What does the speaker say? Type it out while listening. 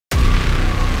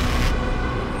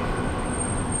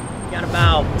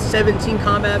about 17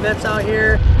 combat vets out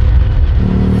here.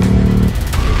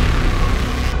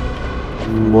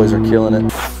 Boys are killing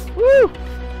it. Woo!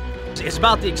 It's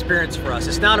about the experience for us.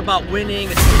 It's not about winning.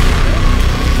 Right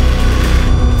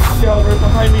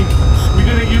behind me. We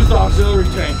didn't use the auxiliary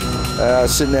tank.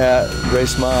 Sitting at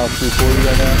race mile 340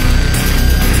 right now.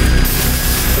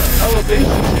 Elevation.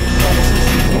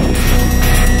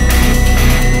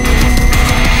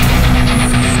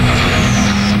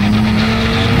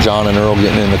 John and Earl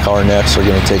getting in the car next. They're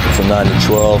going to take it from 9 to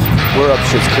 12. We're up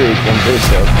Schitt's Creek in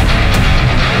Bishop.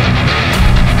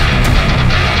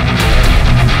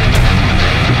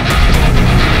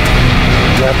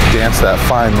 You have to dance that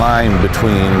fine line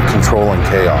between control and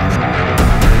chaos.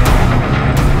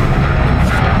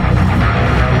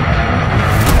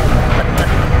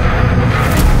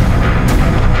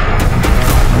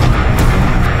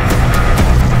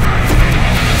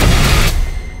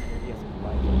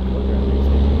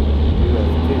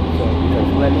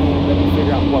 Let me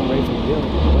figure out what race we're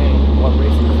doing, what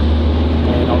race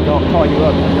and I'll call you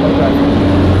up.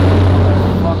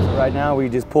 Right now we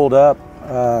just pulled up,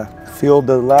 filled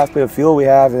the last bit of fuel we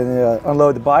have, and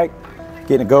unload the bike,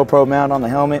 getting a GoPro mount on the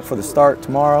helmet for the start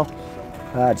tomorrow.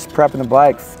 Just prepping the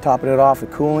bike, topping it off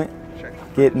with coolant,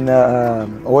 getting the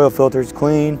oil filters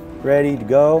clean, ready to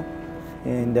go,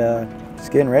 and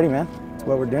just getting ready, man. That's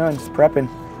what we're doing, just prepping.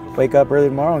 Wake up early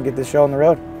tomorrow and get this show on the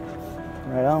road.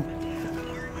 Right on.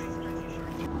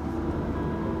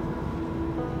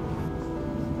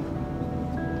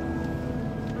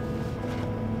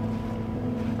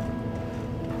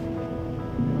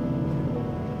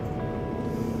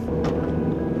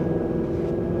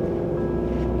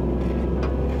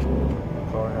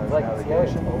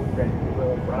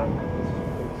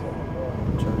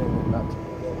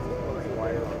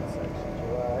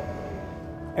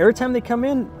 Every time they come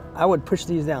in, I would push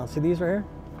these down. See these right here?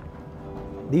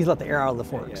 These let the air out of the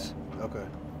forks. Yeah. Okay.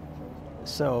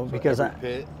 So because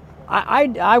pit?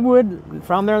 I would, if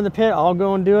I'm there in the pit, I'll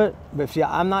go and do it. But if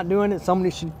I'm not doing it,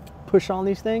 somebody should push on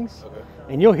these things. Okay.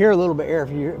 And you'll hear a little bit of air.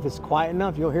 If it's quiet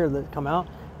enough, you'll hear it come out.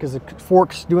 Because the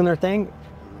forks doing their thing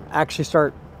actually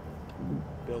start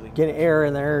getting air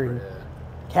in there and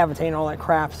cavitating all that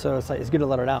crap. So it's like, it's good to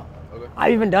let it out. Okay.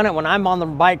 I've even done it when I'm on the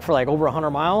bike for like over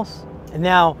 100 miles. And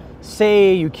now,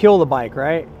 say you kill the bike,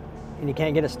 right? And you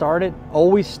can't get it started,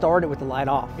 always start it with the light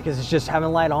off, because it's just having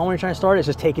the light on when you're trying to start it, it's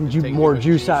just taking more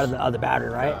juice out of the battery,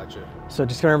 right? Gotcha. So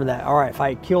just remember that. All right, if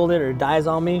I killed it or it dies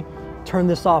on me, turn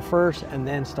this off first and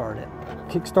then start it.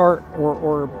 Kickstart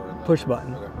or push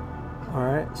button. Okay. All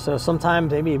right, so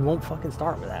sometimes maybe it won't fucking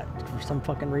start with that for some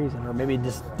fucking reason, or maybe it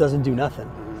just doesn't do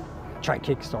nothing. Try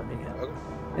kickstarting it. Okay.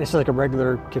 And it's just like a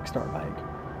regular kickstart bike.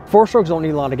 4-strokes don't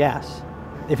need a lot of gas.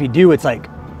 If you do, it's like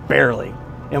barely.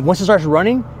 And once it starts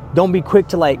running, don't be quick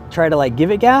to like try to like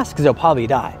give it gas, because it'll probably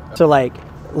die. So like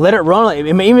let it run.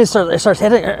 It may even start, it starts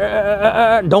hitting.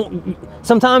 Don't.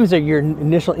 Sometimes your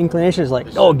initial inclination is like,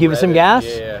 oh, give it some gas.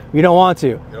 Yeah. You don't want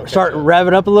to. Start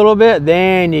revving up a little bit,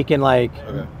 then you can like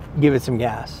give it some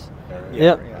gas.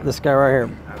 Yep, this guy right here.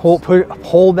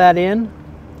 Hold that in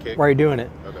while you're doing it.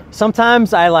 Okay.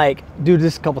 Sometimes I like do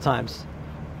this a couple times.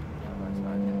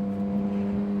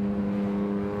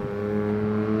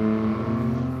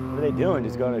 What are they doing?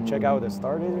 Just going to check out what the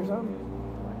start is or something?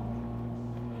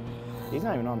 He's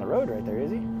not even on the road right there,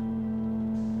 is he?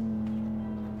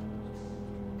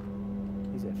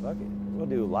 He said, fuck it. We'll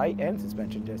do light and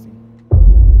suspension testing.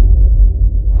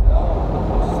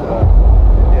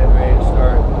 Getting ready to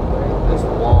start this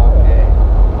long day.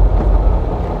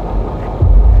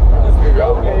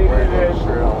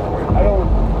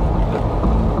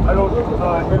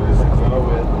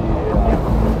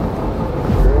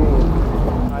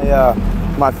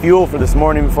 My fuel for this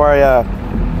morning before I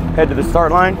head to the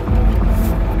start line.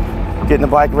 Getting the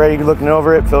bike ready, looking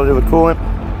over it, filled it with coolant,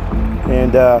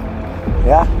 and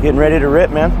yeah, getting ready to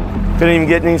rip, man. Couldn't even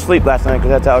get any sleep last night because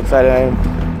that's how excited I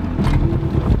am.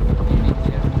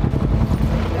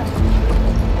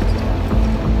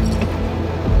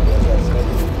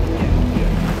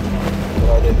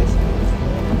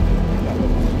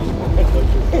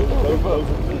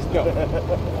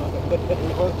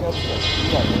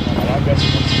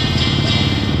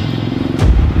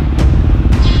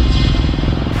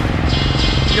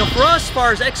 You know, for us, as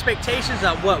far as expectations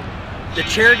of what the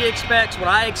charity expects, what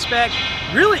I expect,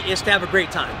 really is to have a great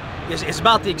time. It's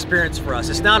about the experience for us.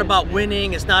 It's not about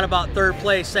winning. It's not about third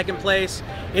place, second place.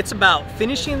 It's about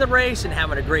finishing the race and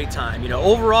having a great time. You know,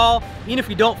 overall, even if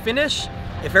you don't finish,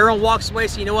 if everyone walks away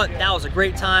saying, you know what, that was a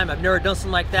great time, I've never done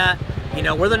something like that, You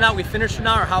know, whether or not we finish or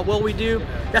not, or how well we do,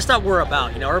 that's not what we're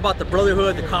about. You know, we're about the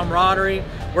brotherhood, the camaraderie.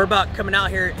 We're about coming out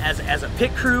here as a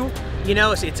pit crew. You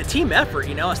know, it's a team effort.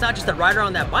 You know, it's not just the rider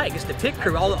on that bike, it's the pit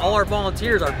crew, all our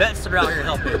volunteers, our vets that are out here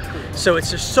helping. So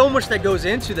it's just so much that goes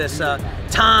into this,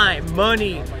 time,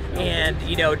 money, and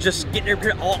you know, just getting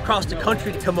here all across the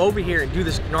country to come over here and do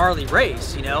this gnarly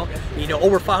race. You know,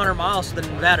 over 500 miles to the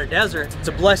Nevada desert. It's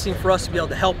a blessing for us to be able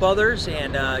to help others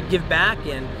and give back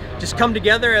and just come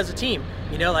together as a team.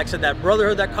 You know, like I said, that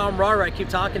brotherhood, that camaraderie I keep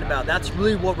talking about, that's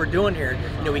really what we're doing here.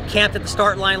 You know, we camped at the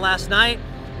start line last night,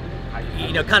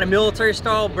 you know, kind of military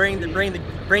style, bring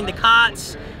the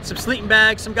cots, some sleeping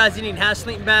bags. Some guys didn't even have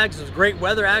sleeping bags. It was great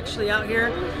weather actually out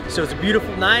here. So it's a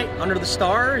beautiful night under the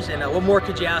stars, and what more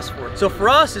could you ask for? So for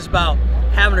us, it's about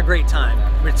having a great time.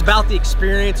 It's about the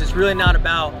experience. It's really not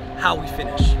about how we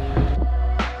finish.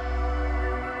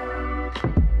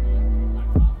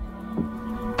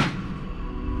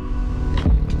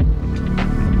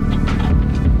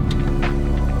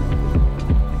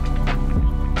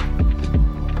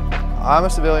 I'm a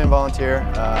civilian volunteer.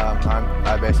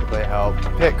 I basically help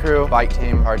pit crew, bike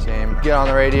team, car team, get on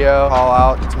the radio, call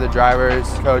out to the drivers,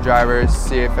 co-drivers,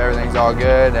 see if everything's all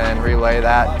good, and relay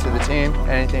that to the team.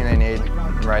 Anything they need,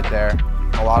 I'm right there.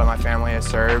 A lot of my family has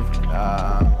served,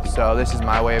 so this is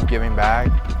my way of giving back.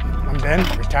 I'm Ben,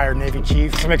 retired Navy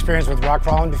Chief. Some experience with rock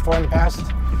crawling before in the past,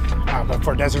 but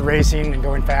for desert racing and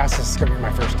going fast, this is going to be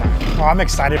my first time. Well, I'm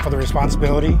excited for the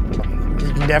responsibility.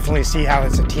 You can definitely see how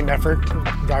it's a team effort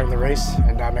driving the race,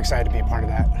 and I'm excited to be a part of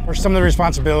that. For some of the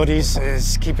responsibilities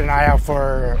is keeping an eye out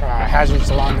for hazards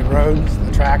along the roads,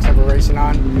 the tracks that we're racing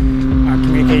on,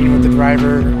 communicating with the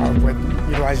driver, with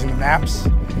utilizing the maps,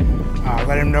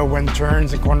 let him know when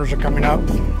turns and corners are coming up,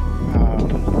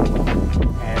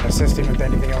 and assisting with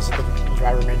anything else that the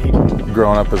driver may need.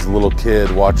 Growing up as a little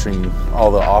kid, watching all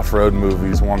the off-road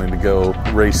movies, wanting to go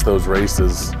race those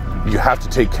races, you have to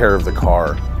take care of the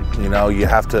car. You know, you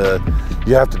have to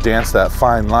dance that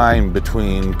fine line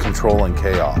between control and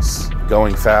chaos,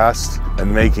 going fast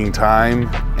and making time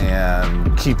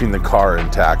and keeping the car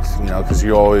intact. You know, because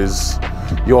you always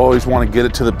want to get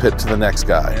it to the pit to the next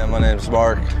guy. Yeah, my name's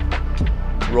Mark.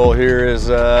 Role here is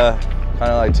kind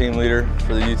of like team leader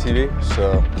for the UTV,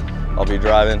 so I'll be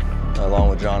driving along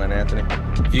with John and Anthony.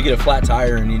 If you get a flat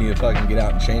tire and you need to fucking get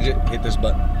out and change it, hit this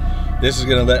button. This is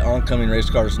going to let oncoming race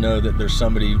cars know that there's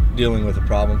somebody dealing with a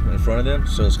problem in front of them,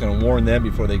 so it's going to warn them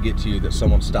before they get to you that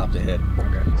someone stopped ahead.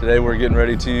 Okay. Today we're getting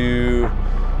ready to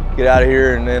get out of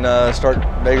here and then start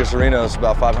Vegas to Reno. It's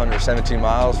about 517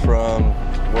 miles from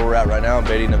where we're at right now in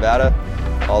Beatty, Nevada,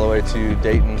 all the way to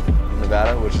Dayton,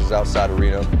 Nevada, which is outside of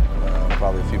Reno,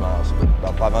 probably a few miles, but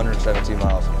about 517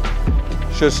 miles.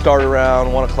 Should start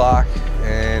around 1 o'clock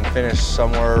and finish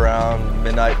somewhere around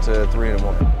midnight to 3 in the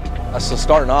morning. So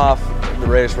starting off the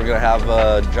race, we're gonna have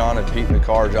John and Pete in the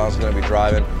car. John's gonna be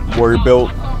driving. Warrior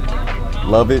built,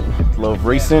 love it, love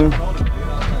racing,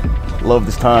 love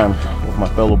this time with my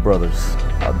fellow brothers.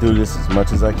 I'll do this as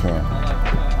much as I can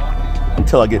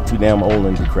until I get too damn old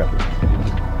and decrepit.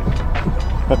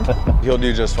 He'll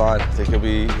do just fine. I think he'll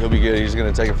be good. He's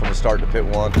gonna take it from the start to pit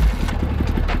 1.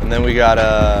 And then we got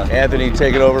Anthony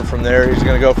taking over from there. He's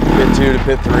gonna go from pit 2 to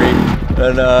pit 3.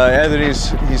 And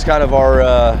he's kind of our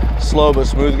slow but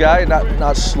smooth guy.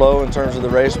 Not slow in terms of the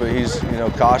race, but he's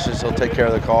cautious. He'll take care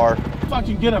of the car. If I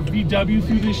can get a VW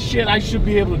through this shit, I should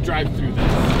be able to drive through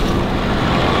this.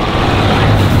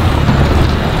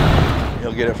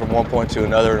 He'll get it from one point to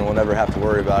another, and we'll never have to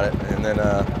worry about it. And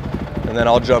then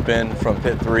I'll jump in from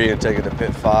pit 3 and take it to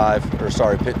pit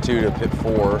 2 to pit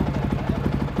 4.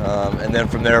 And then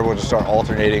from there we'll just start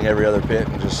alternating every other pit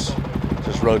and just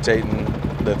rotating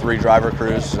the 3 driver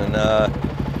crews, and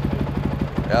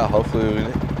yeah, hopefully we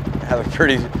have a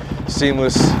pretty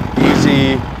seamless,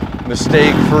 easy,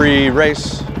 mistake-free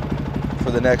race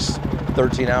for the next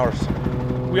 13 hours.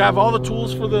 We have all the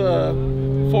tools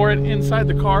for it inside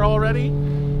the car already,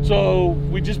 so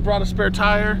we just brought a spare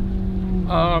tire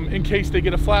in case they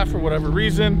get a flat for whatever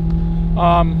reason,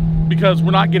 because we're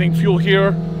not getting fuel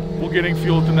here, we're getting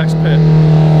fuel at the next pit.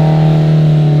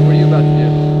 So what are you about to do?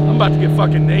 I'm about to get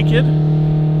fucking naked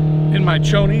in my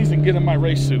chonies and get in my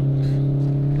race suit.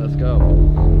 Let's go.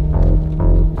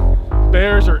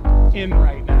 Bears are in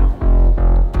right now.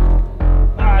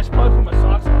 I should probably put my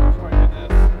socks on before I do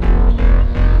this.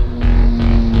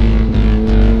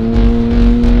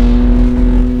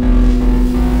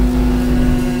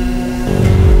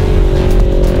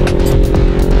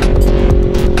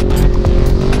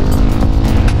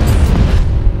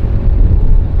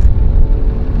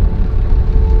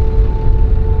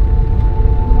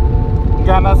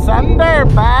 Gonna send her,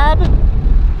 bud.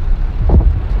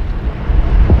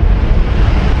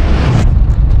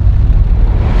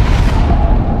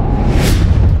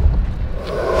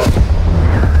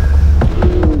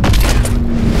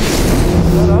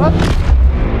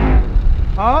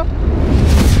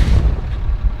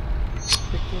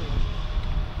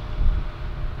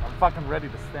 fucking ready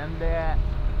to send that.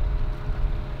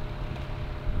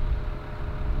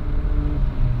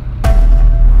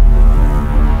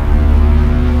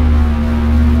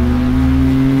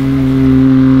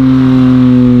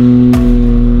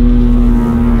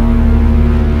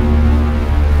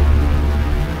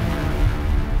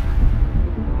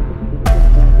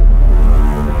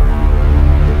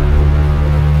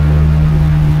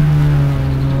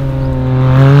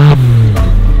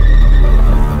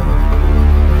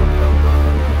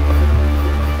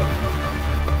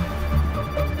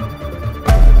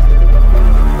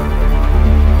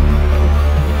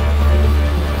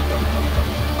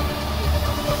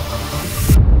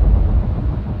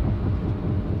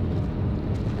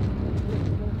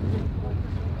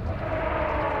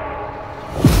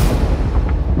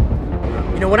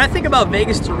 When I think about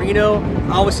Vegas to Reno,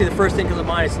 obviously the first thing that comes to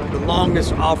mind is the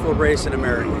longest off-road race in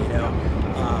America.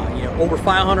 Over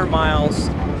 500 miles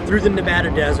through the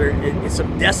Nevada desert. It's a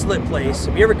desolate place.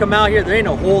 If you ever come out here, there ain't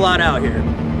a whole lot out here.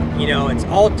 It's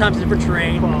all types of different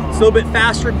terrain. It's a little bit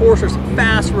faster course. There's some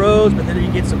fast roads, but then you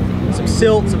get some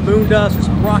silt, some moon dust, or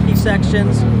some rocky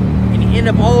sections, and you end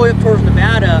up all the way up towards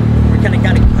Nevada. Where you kind of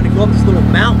got to go up this little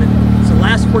mountain. So the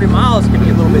last 40 miles can be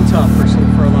a little bit tough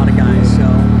for a lot of guys. So.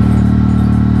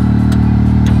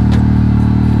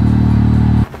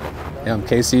 Yeah, I'm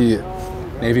Casey,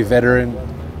 Navy veteran,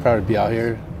 proud to be out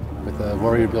here with the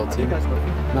Warrior built team.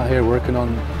 I'm out here working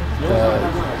on the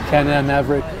Can-Am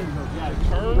Maverick.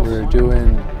 We're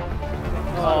doing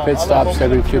pit stops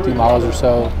every 50 miles or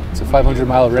so. It's a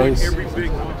 500-mile race,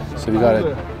 so we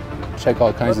gotta check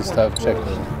all kinds of stuff. Check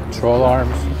the control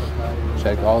arms,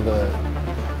 check all the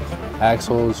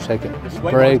axles, check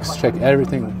brakes, check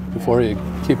everything before you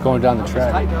keep going down the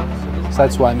track. So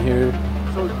that's why I'm here.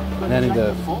 Manning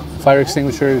the fire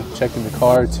extinguisher, checking the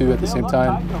car too at the same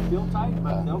time.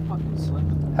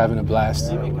 Having a blast.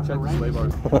 Hey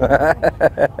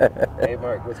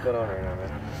Mark, what's going on right now,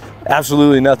 man?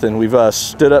 Absolutely nothing. We've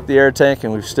stood up the air tank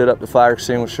and we've stood up the fire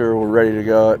extinguisher. We're ready to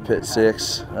go at pit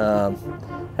 6.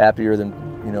 Happier than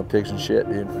pigs and shit,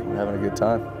 dude. We're having a good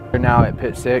time. We're now at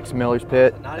pit 6, Miller's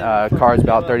pit. Car's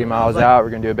about 30 miles out. We're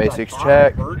gonna do a basics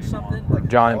check.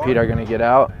 John and Pete are gonna get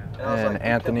out, and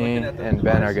Anthony and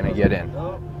Ben are gonna get in.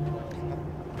 So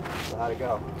how'd it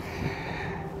go?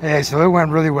 Hey, so it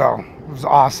went really well. It was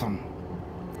awesome.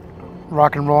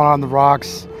 Rock and rolling on the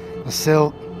rocks, the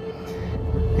silt,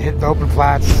 hit the open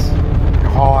flats,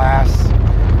 haul ass,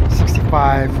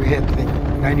 65. We hit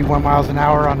 91 miles an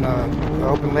hour on the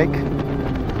open lake.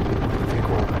 Pretty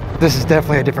cool. This is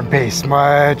definitely a different pace,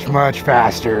 much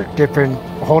faster, a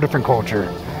whole different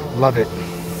culture. Love it.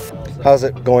 How's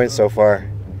it going so far?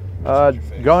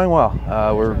 Going well.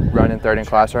 We're running third in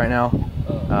class right now.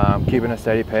 Keeping a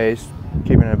steady pace,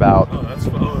 keeping it about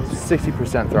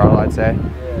 60% throttle, I'd say.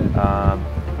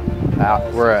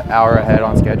 We're an hour ahead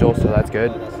on schedule, so that's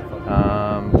good.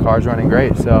 Car's running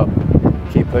great, so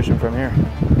keep pushing from here.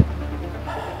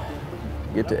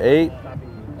 Get to 8,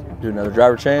 do another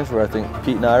driver change where I think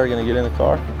Pete and I are going to get in the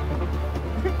car.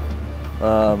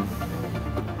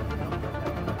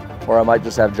 Or I might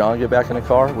just have John get back in the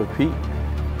car with Pete,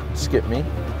 skip me,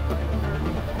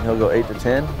 and he'll go 8 to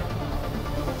 10.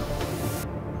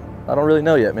 I don't really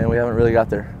know yet, man. We haven't really got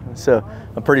there. So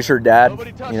I'm pretty sure Dad,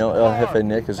 El Jefe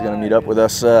Nick is going to meet up with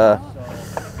us. I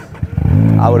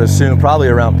would assume probably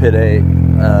around pit 8,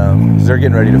 because they're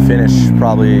getting ready to finish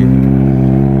probably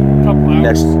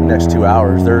next 2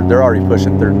 hours. They're already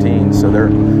pushing 13, so they're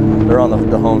on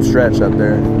the home stretch up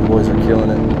there. The boys are killing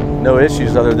it. No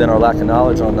issues other than our lack of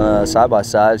knowledge on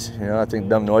side-by-sides. I think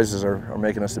dumb noises are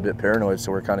making us a bit paranoid,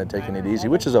 so we're kind of taking it easy,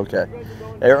 which is okay.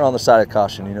 Err on the side of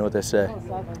caution, you know what they say.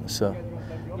 So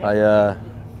I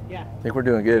think we're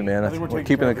doing good, man. We're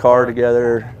keeping the car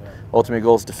together. Ultimate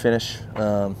goal is to finish.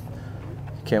 You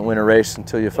can't win a race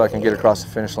until you fucking get across the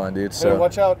finish line, dude. So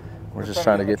watch out. We're just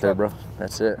trying to get there, bro.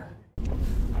 That's it.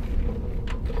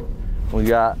 We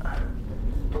got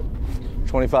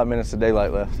 25 minutes of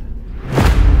daylight left.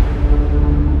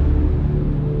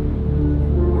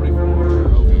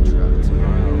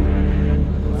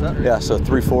 Yeah, so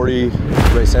 3:40,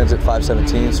 race ends at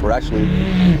 5:17, so we're actually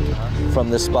from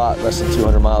this spot less than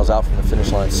 200 miles out from the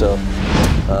finish line, so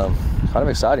kind of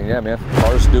exciting, yeah, man.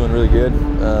 Car's doing really good.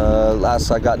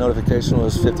 Last I got notification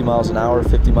was 50 miles an hour,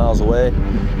 50 miles away.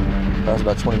 That was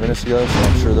about 20 minutes ago, so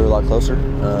I'm sure they're a lot closer.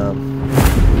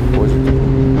 Boys are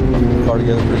keeping the car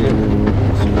together pretty good.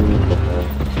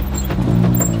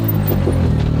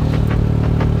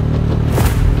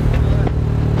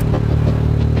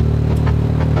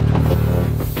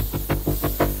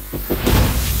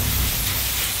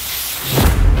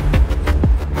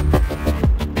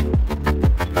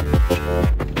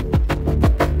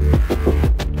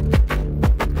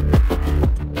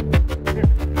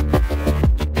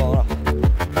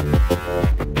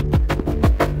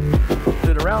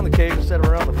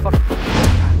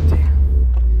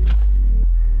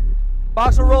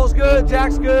 Boxer roll's good,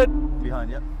 jack's good. Behind,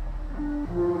 yep.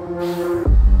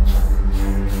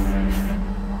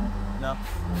 No.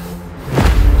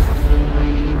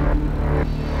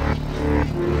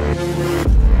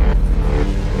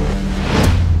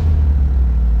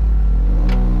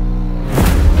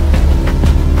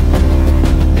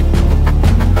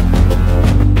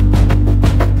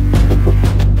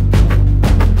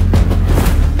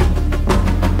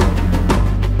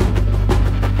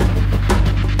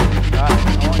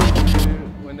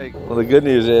 Well, the good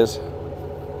news is,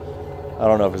 I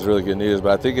don't know if it's really good news,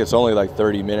 but I think it's only like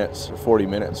 30 minutes or 40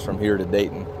 minutes from here to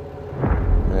Dayton.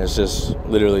 And it's just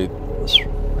literally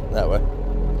that way,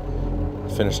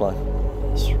 finish line.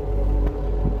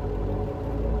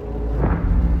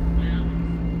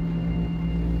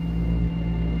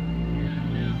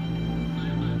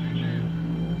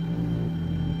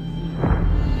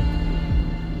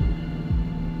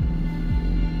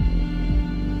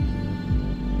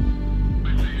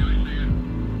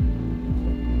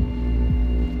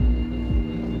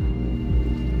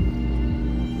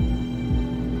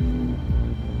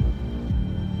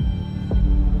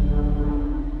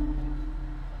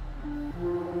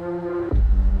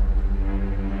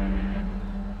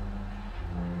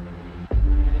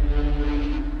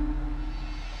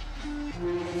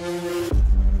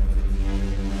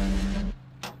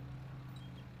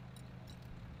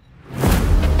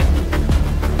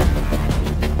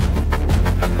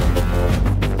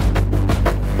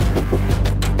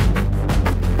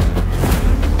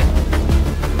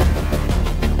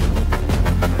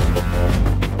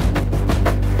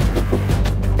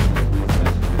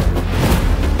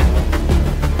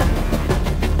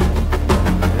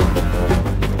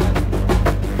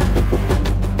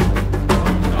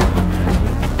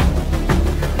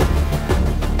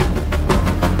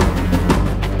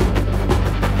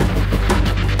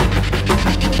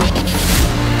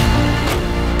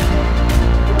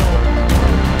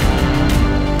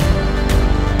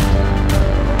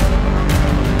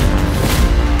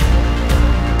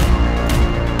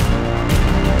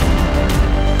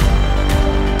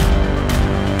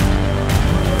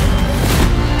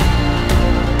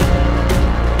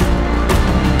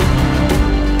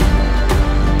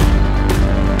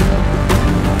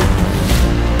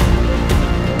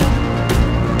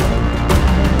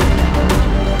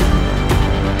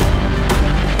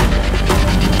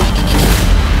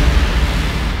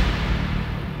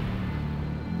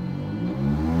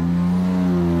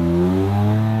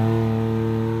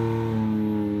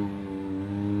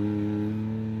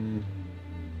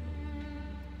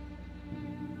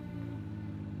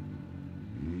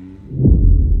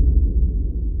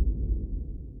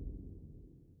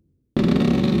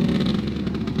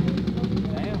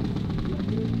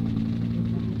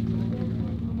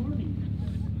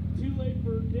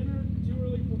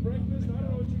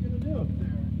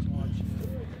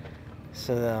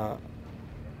 So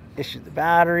issued the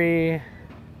battery.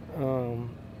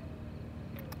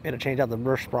 Had to change out the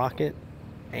rear sprocket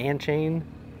and chain.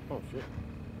 Oh shit.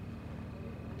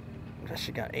 That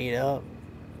shit got ate up.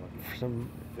 For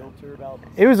some Filter about.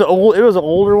 It was an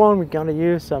older one we kind of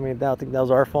used. So I mean, I think that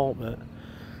was our fault, but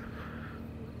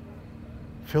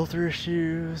filter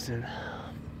issues and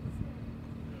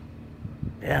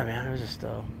yeah, man, it was just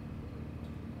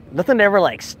nothing ever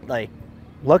like.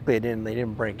 Luckily, they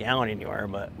didn't break down anywhere.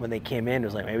 But when they came in, it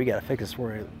was like, man, we gotta fix this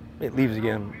before it leaves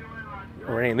again,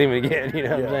 or it ain't leaving again. You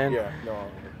know what I'm saying? Yeah. No.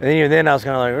 And even then, I was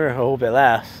kind of like, I hope it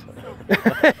lasts.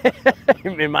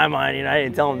 In my mind, you know, I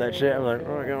didn't tell them that shit. I'm like,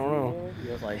 oh, I don't know.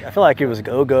 It was like, I feel like it was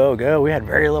go, go, go. We had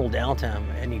very little downtime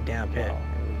at any damn pit.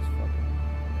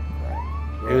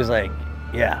 It was like,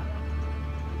 yeah.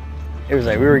 It was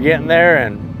like we were getting there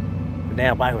and the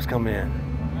damn bike was coming in.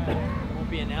 We'll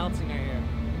be announcing her here.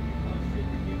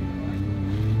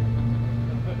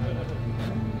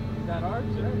 Is that ours?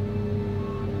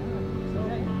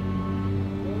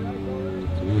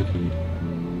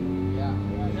 Yeah.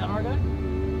 Is that our guy?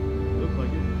 Looks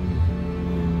like it.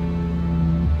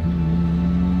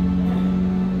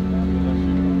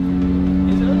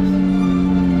 Is it?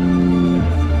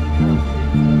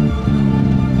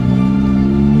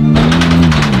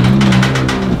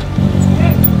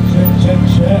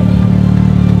 Check.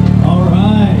 All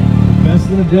right, Best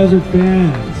of the Desert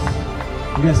fans,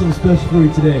 we got something special for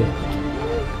you today.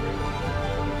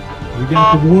 We got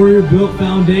the Warrior Built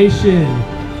Foundation,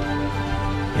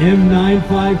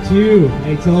 M952.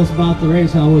 Hey, tell us about the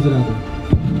race. How was it out there?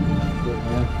 Good,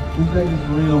 man. This race is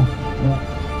real.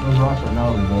 Those rocks are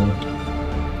gnarly, brother.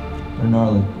 They're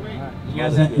gnarly.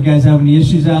 You guys have any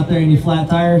issues out there? Any flat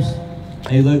tires?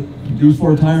 Hey, look, these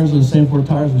 4 tires are the same 4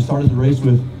 tires we started the race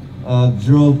with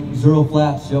Zero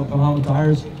flats, Yokohama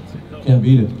tires. Can't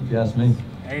beat it, if you ask me.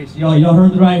 Hey, so y'all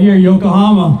heard it right here,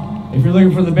 Yokohama. If you're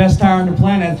looking for the best tire on the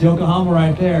planet, it's Yokohama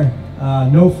right there.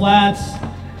 No flats.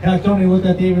 Heck, don't even look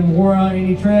like they even wore out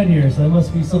any tread here, so that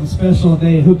must be something special that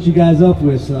they hooked you guys up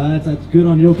with. So that's good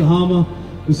on Yokohama.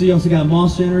 We see you also got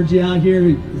Monster Energy out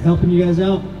here helping you guys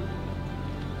out.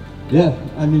 Yeah,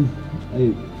 I mean,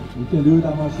 hey, we can't do it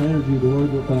without Monster Energy, the Warrior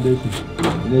Ethos Foundation.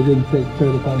 And they didn't take care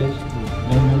of the foundation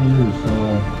for many years, so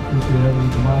appreciate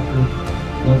everything from Monster,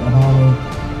 Yokohama,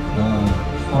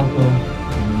 Sparko,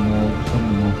 and so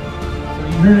many more. So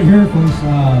you heard it here from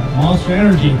Monster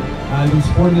Energy. I've been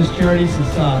supporting this charity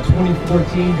since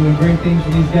 2014, doing great things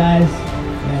for these guys.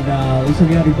 And looks like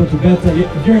we have a bunch of vets.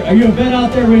 Are you a vet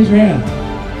out there? Raise your hand.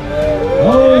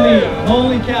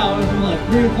 Holy cow, it's like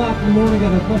 3 o'clock in the morning,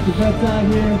 got a bunch of vets out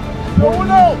here.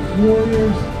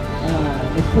 Warriors.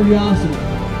 It's pretty awesome.